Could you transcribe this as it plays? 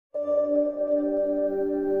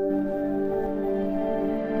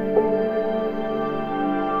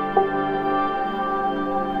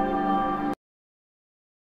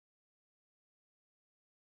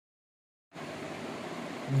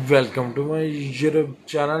Welcome to my YouTube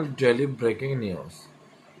channel Daily Breaking News.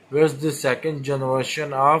 Where's the second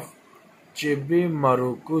generation of Chibi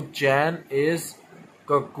Maruku Chan is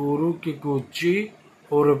Kakuru Kikuchi,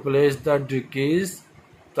 who replaced the deceased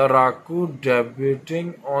Tarako, debuting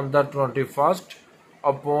on the 21st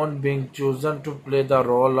upon being chosen to play the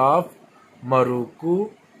role of Maruku.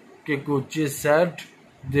 Kikuchi said,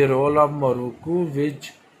 "The role of Maruku,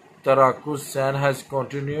 which Tarako-san has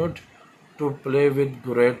continued to play with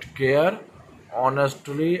great care.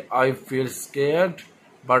 Honestly, I feel scared,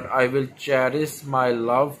 but I will cherish my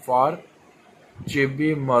love for Chibi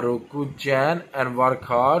Maruku-chan and work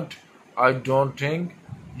hard. I don't think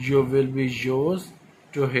you will be used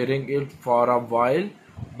to hearing it for a while,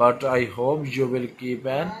 but I hope you will keep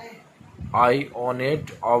an eye on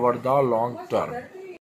it over the long term."